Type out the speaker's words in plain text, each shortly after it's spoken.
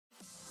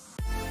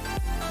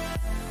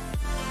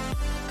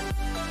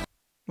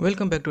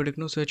Welcome back to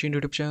Techno Search in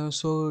YouTube channel.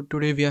 So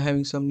today we are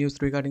having some news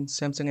regarding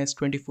Samsung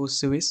S24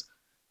 series,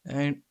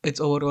 and it's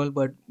overall,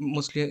 but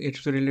mostly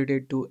it's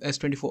related to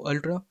S24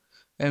 Ultra.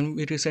 And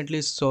we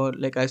recently saw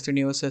like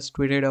S24 has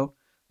tweeted out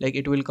like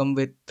it will come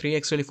with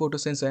 3x telephoto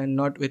sensor and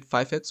not with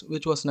 5x,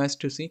 which was nice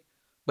to see.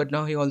 But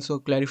now he also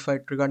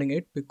clarified regarding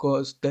it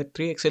because that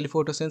 3x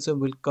telephoto sensor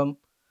will come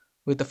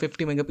with a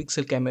 50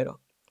 megapixel camera.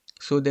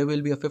 So there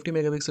will be a 50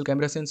 megapixel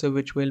camera sensor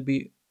which will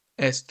be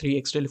as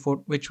 3x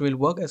telephoto, which will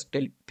work as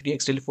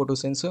 3x telephoto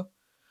sensor.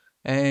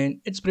 And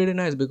it's pretty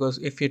nice because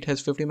if it has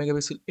 50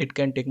 megapixel it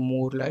can take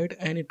more light,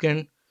 and it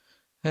can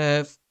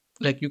have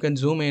like you can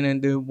zoom in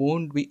and there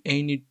won't be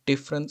any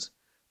difference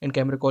in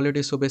camera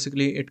quality. So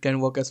basically it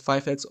can work as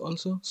 5x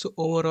also. So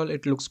overall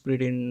it looks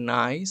pretty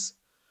nice.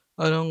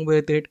 Along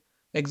with it,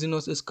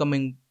 Exynos is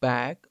coming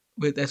back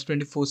with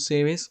S24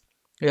 series.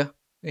 Yeah,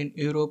 in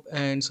Europe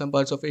and some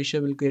parts of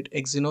Asia will get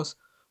Exynos,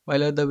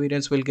 while other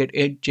variants will get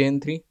 8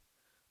 Gen 3.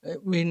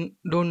 We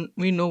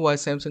know why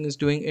Samsung is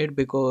doing it,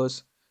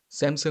 because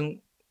Samsung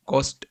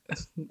cost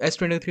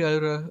S23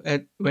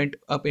 Ultra went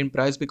up in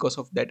price because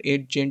of that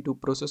 8 Gen 2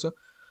 processor,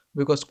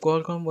 because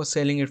Qualcomm was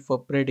selling it for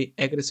pretty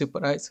aggressive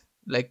price,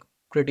 like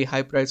pretty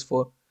high price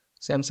for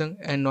Samsung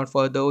and not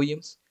for other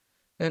OEMs.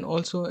 And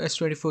also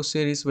S24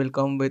 series will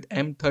come with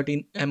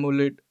M13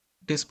 AMOLED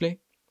display,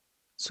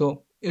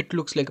 so it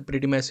looks like a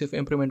pretty massive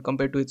improvement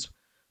compared to its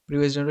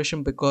previous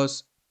generation,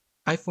 because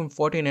iPhone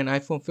 14 and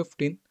iPhone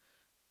 15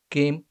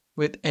 came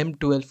with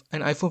M12,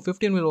 and iPhone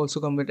 15 will also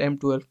come with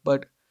M12,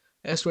 but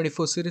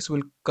S24 series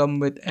will come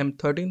with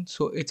M13,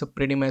 so it's a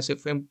pretty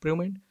massive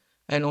improvement.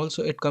 And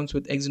also it comes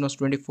with Exynos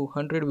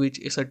 2400, which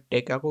is a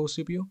deca-core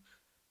CPU,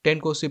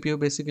 10 core CPU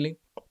basically.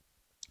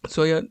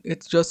 So yeah,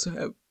 it just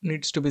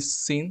needs to be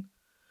seen,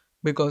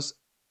 because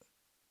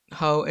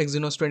how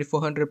Exynos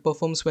 2400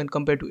 performs when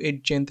compared to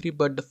 8 Gen 3,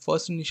 but the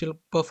first initial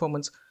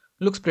performance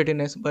looks pretty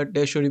nice, but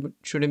there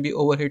shouldn't be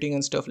overheating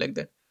and stuff like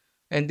that.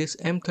 And this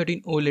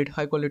M13 OLED,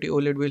 high quality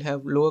OLED, will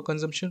have lower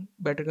consumption,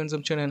 better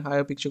consumption, and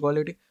higher picture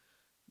quality,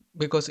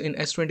 because in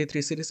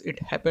S23 series it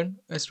happened.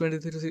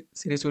 S23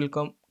 series will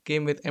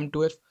came with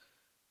M12,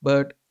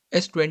 but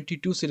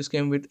S22 series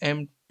came with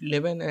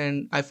M11,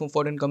 and iPhone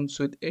 14 comes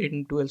with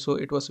M12, so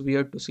it was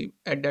weird to see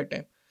at that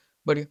time.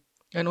 But yeah,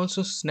 and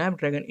also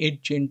Snapdragon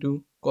 8 Gen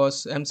 2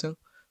 costs Samsung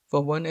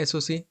for one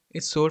SoC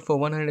is sold for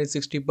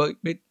 160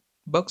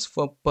 bucks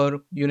for per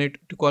unit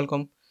to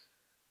Qualcomm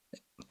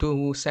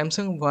to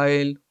Samsung,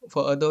 while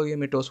for other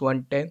OEM it was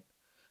 110.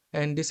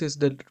 And this is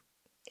the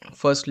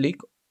first leak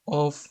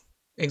of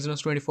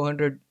Exynos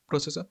 2400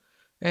 processor.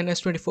 And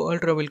S24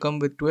 Ultra will come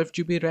with 12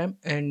 GB RAM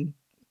and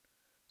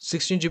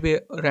 16 GB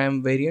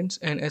RAM variants,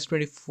 and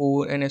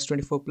S24 and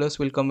S24 Plus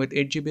will come with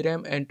 8 GB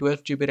RAM and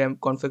 12 GB RAM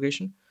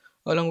configuration.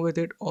 Along with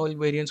it, all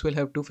variants will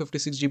have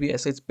 256 GB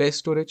SH-based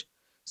storage.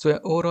 So yeah,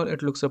 overall,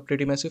 it looks a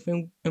pretty massive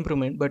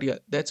improvement. But yeah,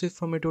 that's it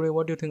from me today.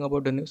 What do you think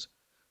about the news?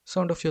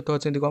 Sound of your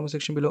thoughts in the comment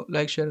section below.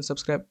 Like, share, and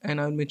subscribe,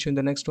 and I'll meet you in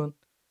the next one.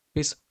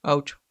 Peace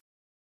out.